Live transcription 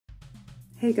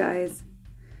Hey guys,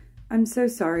 I'm so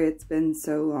sorry it's been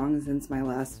so long since my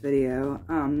last video,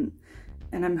 and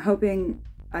I'm hoping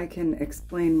I can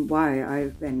explain why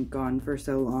I've been gone for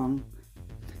so long.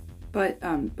 But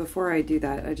before I do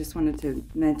that, I just wanted to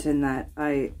mention that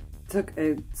I took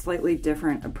a slightly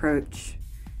different approach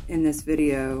in this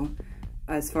video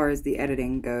as far as the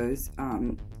editing goes.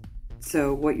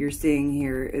 So what you're seeing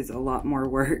here is a lot more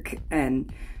work,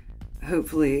 and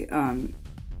hopefully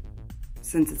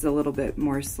since it's a little bit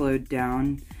more slowed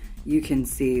down, you can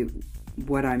see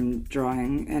what I'm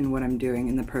drawing and what I'm doing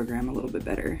in the program a little bit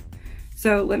better.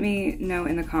 So let me know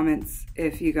in the comments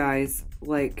if you guys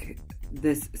like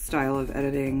this style of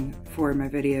editing for my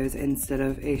videos instead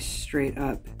of a straight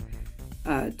up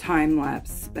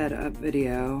time-lapse sped up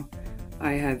video.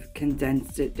 I have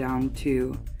condensed it down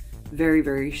to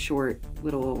very short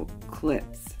little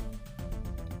clips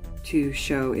to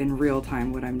show in real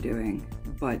time what I'm doing,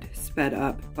 but sped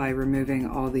up by removing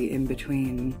all the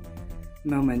in-between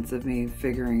moments of me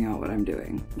figuring out what I'm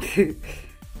doing.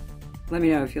 Let me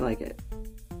know if you like it.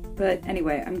 But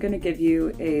anyway, I'm gonna give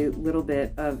you a little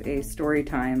bit of a story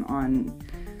time on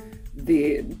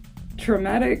the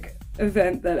traumatic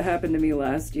event that happened to me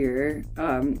last year.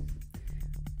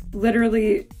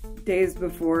 Literally days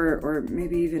before, or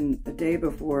maybe even a day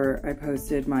before I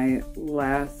posted my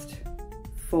last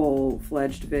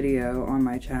full-fledged video on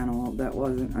my channel that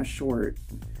wasn't a short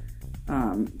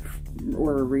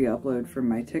or a re-upload from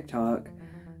my TikTok,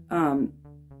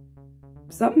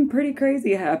 something pretty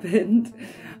crazy happened.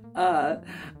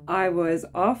 I was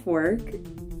off work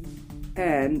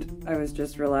and I was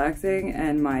just relaxing,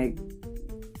 and my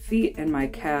feet and my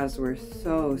calves were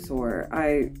so sore.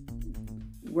 I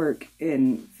work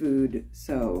in food,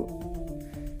 so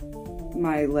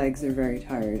my legs are very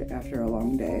tired after a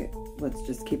long day. Let's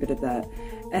just keep it at that.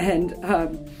 And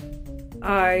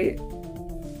I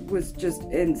was just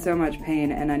in so much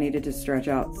pain and I needed to stretch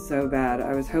out so bad.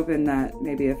 I was hoping that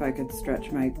maybe if I could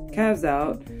stretch my calves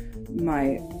out,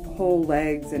 my whole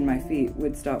legs and my feet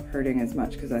would stop hurting as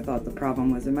much, because I thought the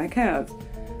problem was in my calves.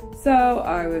 So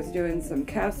I was doing some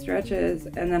calf stretches,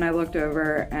 and then I looked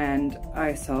over and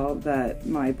I saw that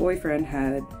my boyfriend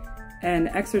had an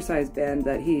exercise band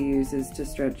that he uses to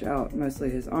stretch out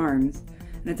mostly his arms.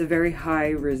 And it's a very high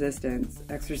resistance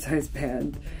exercise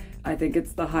band. I think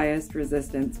it's the highest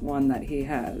resistance one that he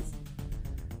has.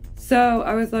 So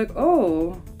I was like,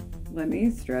 oh, let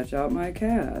me stretch out my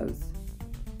calves.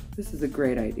 This is a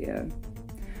great idea.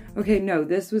 Okay, no,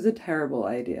 this was a terrible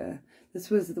idea. This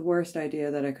was the worst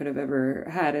idea that I could have ever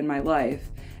had in my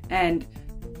life. And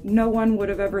no one would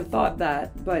have ever thought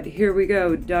that, but here we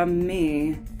go, dumb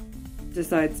me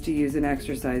decides to use an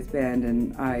exercise band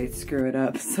and I screw it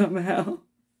up somehow.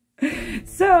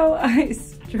 So I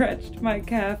stretched my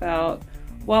calf out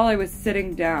while I was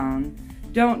sitting down.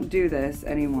 Don't do this,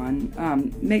 anyone.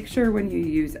 Make sure when you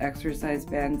use exercise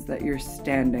bands that you're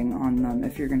standing on them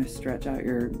if you're gonna stretch out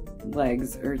your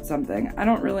legs or something. I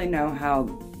don't really know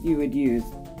how you would use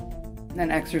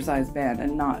an exercise band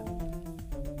and not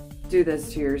do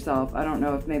this to yourself. I don't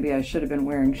know if maybe I should have been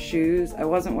wearing shoes. I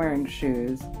wasn't wearing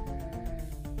shoes.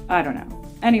 I don't know.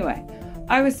 Anyway,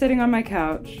 I was sitting on my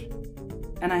couch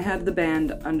and I had the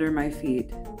band under my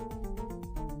feet,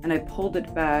 and I pulled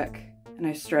it back and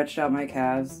I stretched out my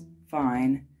calves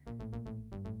fine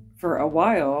for a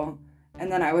while,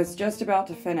 and then I was just about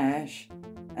to finish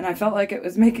and I felt like it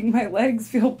was making my legs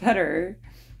feel better,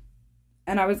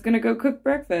 and I was gonna go cook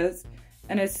breakfast,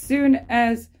 and as soon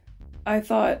as I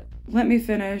thought, let me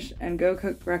finish and go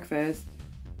cook breakfast,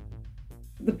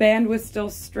 the band was still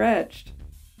stretched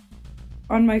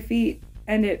on my feet,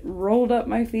 and it rolled up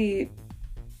my feet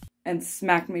and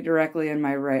smacked me directly in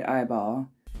my right eyeball.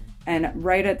 And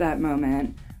right at that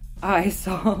moment, I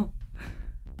saw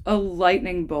a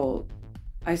lightning bolt.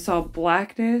 I saw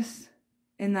blackness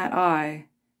in that eye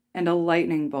and a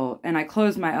lightning bolt. And I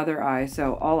closed my other eye,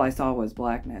 so all I saw was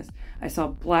blackness. I saw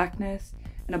blackness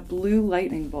and a blue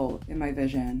lightning bolt in my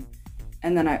vision.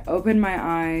 And then I opened my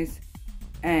eyes,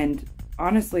 and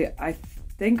honestly, I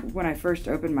think when I first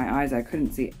opened my eyes, I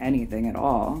couldn't see anything at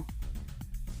all.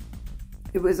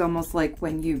 It was almost like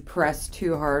when you press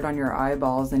too hard on your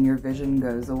eyeballs and your vision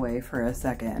goes away for a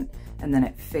second and then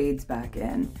it fades back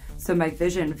in. So my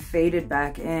vision faded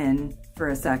back in for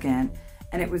a second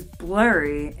and it was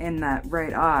blurry in that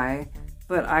right eye,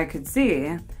 but I could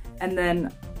see. And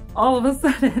then all of a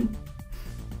sudden,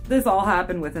 this all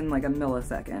happened within like a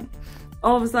millisecond.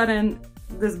 All of a sudden,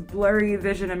 this blurry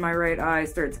vision in my right eye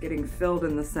starts getting filled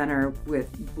in the center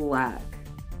with black.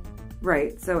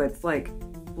 Right, so it's like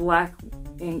black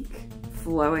ink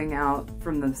flowing out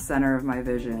from the center of my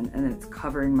vision, and it's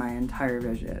covering my entire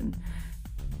vision.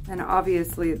 And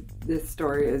obviously this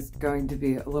story is going to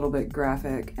be a little bit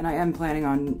graphic, and I am planning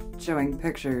on showing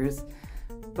pictures,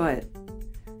 but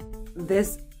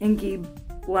this inky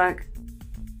black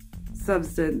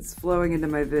substance flowing into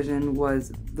my vision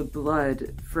was the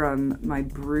blood from my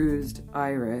bruised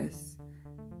iris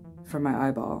from my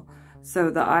eyeball.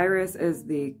 So the iris is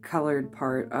the colored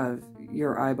part of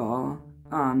your eyeball,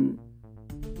 and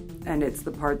it's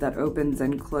the part that opens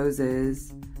and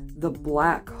closes the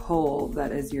black hole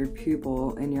that is your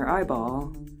pupil in your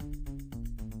eyeball,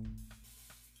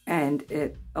 and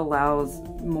it allows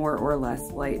more or less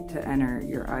light to enter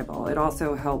your eyeball. It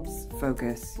also helps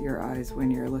focus your eyes when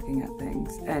you're looking at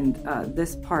things, and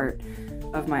this part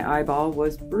of my eyeball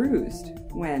was bruised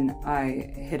when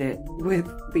I hit it with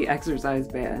the exercise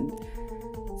band.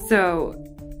 So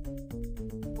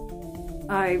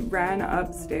I ran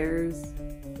upstairs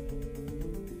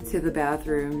to the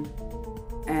bathroom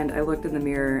and I looked in the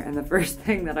mirror, and the first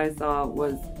thing that I saw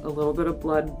was a little bit of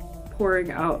blood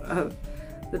pouring out of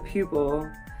the pupil.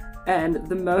 And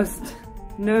the most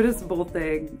noticeable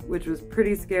thing, which was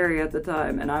pretty scary at the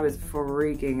time, and I was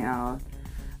freaking out,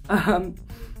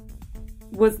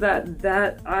 was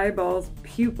that eyeball's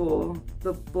pupil,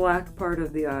 the black part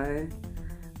of the eye,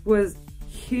 was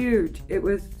huge. It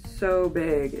was so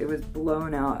big. It was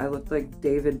blown out. I looked like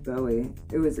David Bowie.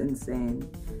 It was insane.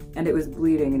 And it was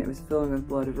bleeding and it was filling with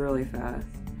blood really fast.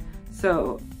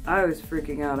 So I was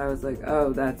freaking out. I was like,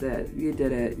 oh, that's it. You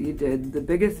did it. You did the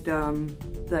biggest dumb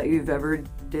that you've ever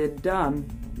did dumb.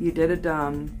 You did a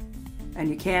dumb, and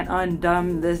you can't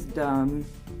undumb this dumb.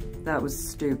 That was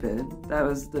stupid. That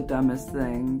was the dumbest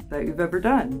thing that you've ever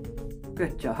done.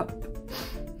 Good job.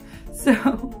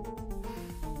 So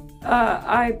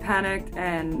I panicked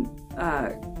and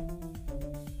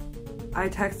I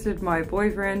texted my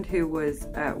boyfriend who was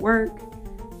at work,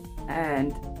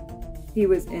 and he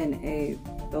was in a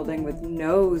building with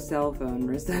no cell phone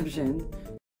reception.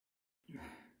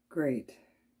 Great.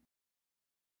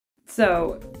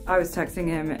 So I was texting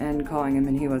him and calling him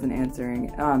and he wasn't answering.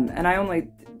 And I only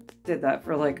did that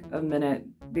for like a minute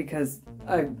because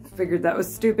I figured that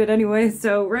was stupid anyway.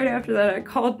 So right after that I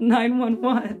called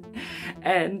 911,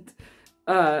 and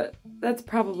that's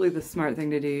probably the smart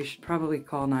thing to do. You should probably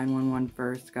call 911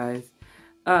 first, guys.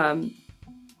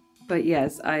 But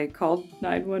yes, I called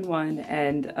 911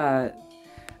 and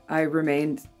I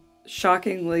remained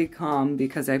shockingly calm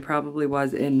because I probably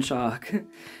was in shock.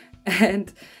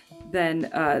 And then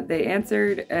they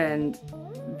answered and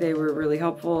they were really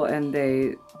helpful, and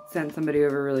they sent somebody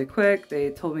over really quick. They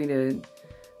told me to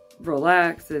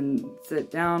relax and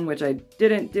sit down, which I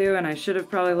didn't do, and I should have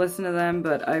probably listened to them,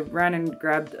 but I ran and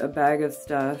grabbed a bag of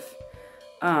stuff,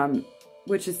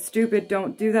 which is stupid.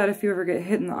 Don't do that if you ever get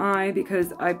hit in the eye,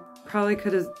 because I probably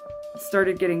could have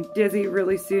started getting dizzy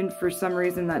really soon. For some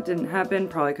reason that didn't happen,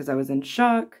 probably because I was in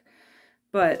shock.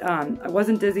 But I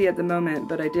wasn't dizzy at the moment,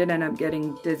 but I did end up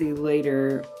getting dizzy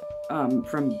later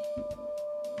from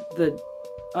the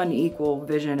unequal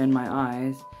vision in my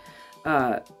eyes.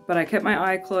 But I kept my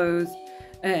eye closed,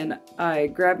 and I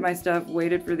grabbed my stuff,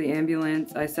 waited for the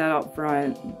ambulance. I sat out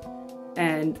front,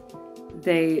 and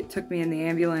they took me in the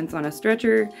ambulance on a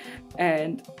stretcher,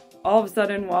 and all of a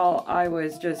sudden, while I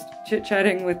was just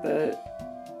chit-chatting with the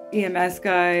EMS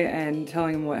guy and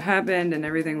telling him what happened and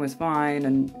everything was fine,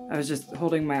 and I was just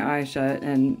holding my eye shut,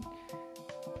 and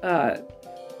I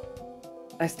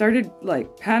started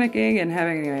like panicking and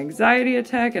having an anxiety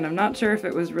attack, and I'm not sure if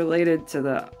it was related to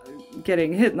the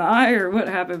getting hit in the eye or what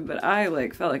happened, but I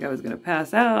like felt like I was gonna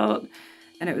pass out,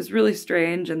 and it was really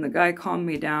strange. And the guy calmed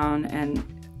me down, and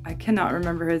I cannot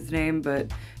remember his name,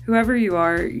 but whoever you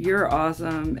are, you're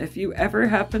awesome. If you ever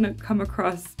happen to come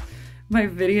across my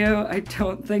video, I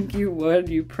don't think you would.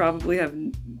 You probably have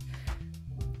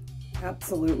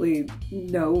absolutely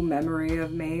no memory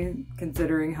of me,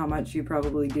 considering how much you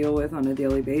probably deal with on a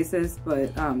daily basis,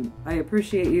 but I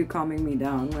appreciate you calming me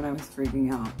down when I was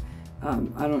freaking out.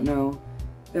 I don't know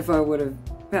if I would have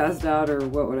passed out or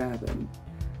what would have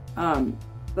happened.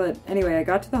 But anyway, I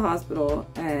got to the hospital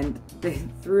and they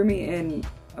threw me in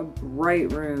a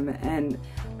bright room, and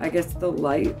I guess the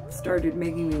light started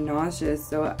making me nauseous,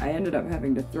 so I ended up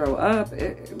having to throw up.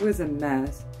 It was a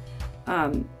mess.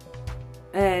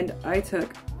 And I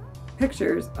took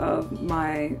pictures of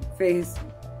my face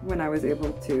when I was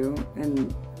able to,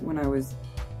 and when I was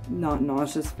not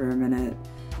nauseous for a minute.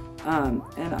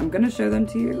 And I'm gonna show them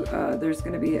to you. There's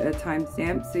gonna be a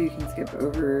timestamp so you can skip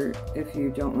over if you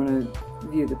don't want to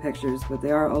view the pictures, but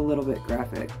they are a little bit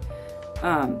graphic.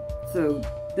 So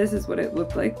this is what it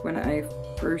looked like when I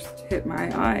first hit my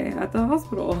eye at the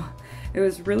hospital. It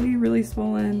was really, really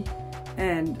swollen,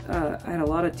 and I had a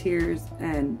lot of tears,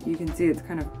 and you can see it's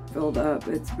kind of filled up.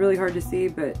 It's really hard to see,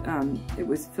 but it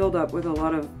was filled up with a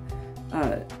lot of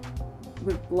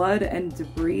with blood and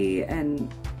debris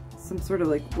and some sort of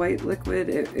like white liquid.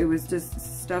 It was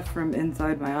just stuff from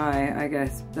inside my eye, I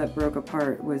guess, that broke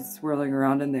apart, was swirling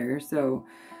around in there. So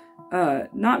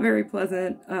not very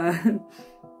pleasant.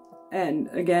 And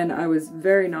again, I was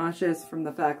very nauseous from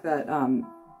the fact that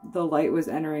the light was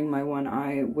entering my one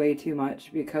eye way too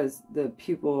much because the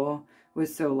pupil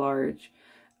was so large.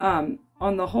 On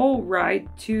the whole ride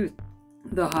to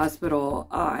the hospital,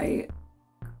 I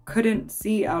couldn't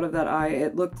see out of that eye.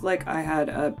 It looked like I had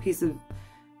a piece of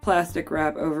plastic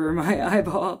wrap over my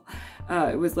eyeball.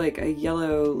 It was like a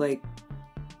yellow, like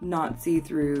not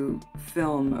see-through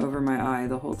film over my eye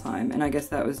the whole time, and I guess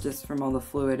that was just from all the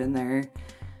fluid in there.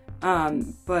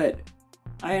 But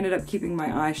I ended up keeping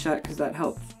my eye shut because that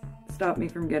helped stop me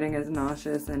from getting as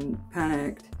nauseous and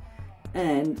panicked.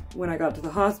 And when I got to the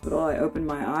hospital, I opened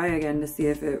my eye again to see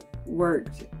if it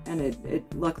worked, and it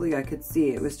luckily I could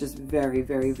see. It was just very,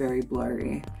 very, very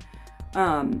blurry.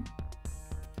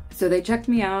 So they checked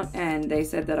me out, and they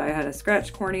said that I had a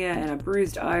scratched cornea and a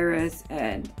bruised iris,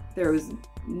 and there was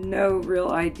no real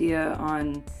idea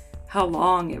on how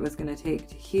long it was going to take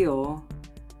to heal.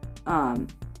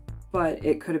 But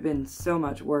it could have been so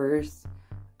much worse.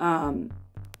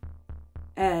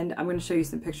 And I'm going to show you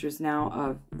some pictures now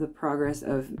of the progress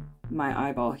of my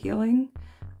eyeball healing.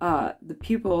 The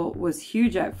pupil was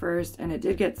huge at first, and it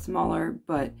did get smaller,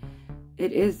 but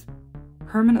it is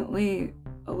permanently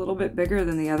a little bit bigger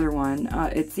than the other one.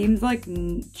 It seems like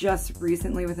just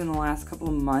recently, within the last couple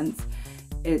of months,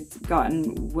 it's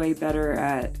gotten way better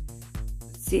at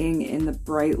seeing in the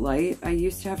bright light. I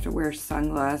used to have to wear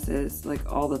sunglasses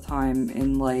like all the time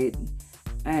in light,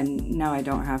 and now I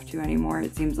don't have to anymore.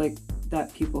 It seems like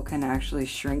that pupil can actually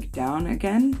shrink down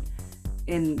again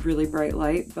in really bright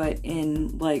light, but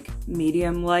in like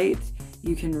medium light,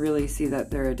 you can really see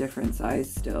that they're a different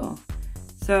size still.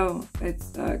 So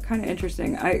it's kind of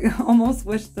interesting. I almost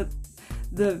wish that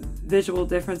the visual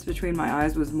difference between my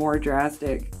eyes was more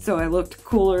drastic, so I looked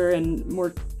cooler and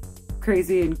more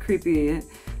crazy and creepy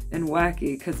and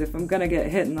wacky, because if I'm gonna get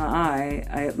hit in the eye,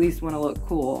 I at least want to look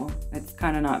cool. It's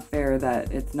kind of not fair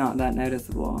that it's not that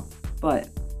noticeable, but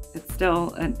it's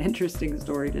still an interesting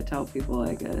story to tell people,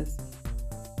 I guess.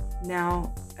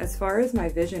 Now, as far as my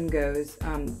vision goes,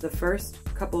 the first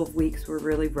couple of weeks were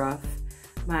really rough.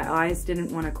 My eyes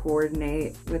didn't want to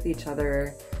coordinate with each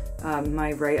other.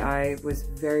 My right eye was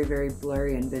very, very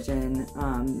blurry in vision,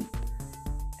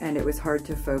 and it was hard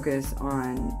to focus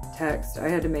on text. I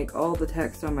had to make all the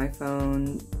text on my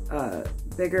phone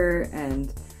bigger,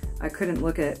 and I couldn't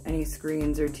look at any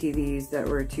screens or TVs that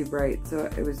were too bright, so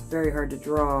it was very hard to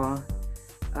draw.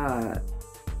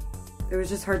 It was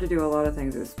just hard to do a lot of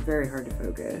things. It was very hard to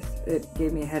focus. It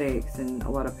gave me headaches and a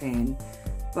lot of pain.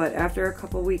 But after a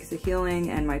couple weeks of healing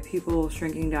and my pupil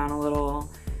shrinking down a little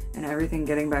and everything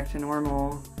getting back to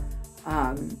normal,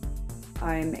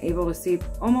 I'm able to see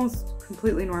almost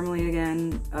completely normally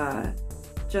again,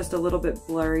 just a little bit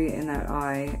blurry in that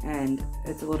eye, and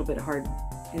it's a little bit hard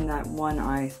in that one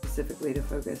eye specifically to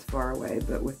focus far away,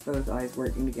 but with both eyes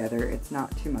working together, it's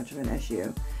not too much of an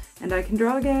issue. And I can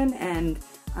draw again, and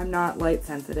I'm not light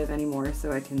sensitive anymore, so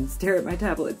I can stare at my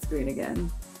tablet screen again.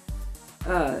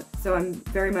 So I'm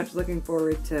very much looking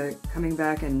forward to coming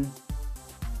back and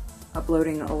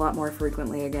uploading a lot more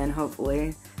frequently again,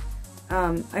 hopefully.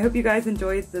 I hope you guys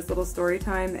enjoyed this little story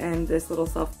time and this little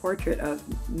self-portrait of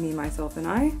me, myself, and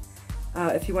I.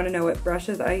 If you want to know what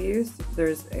brushes I use,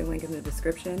 there's a link in the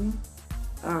description.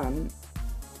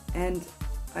 And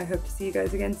I hope to see you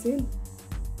guys again soon.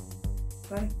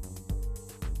 Bye.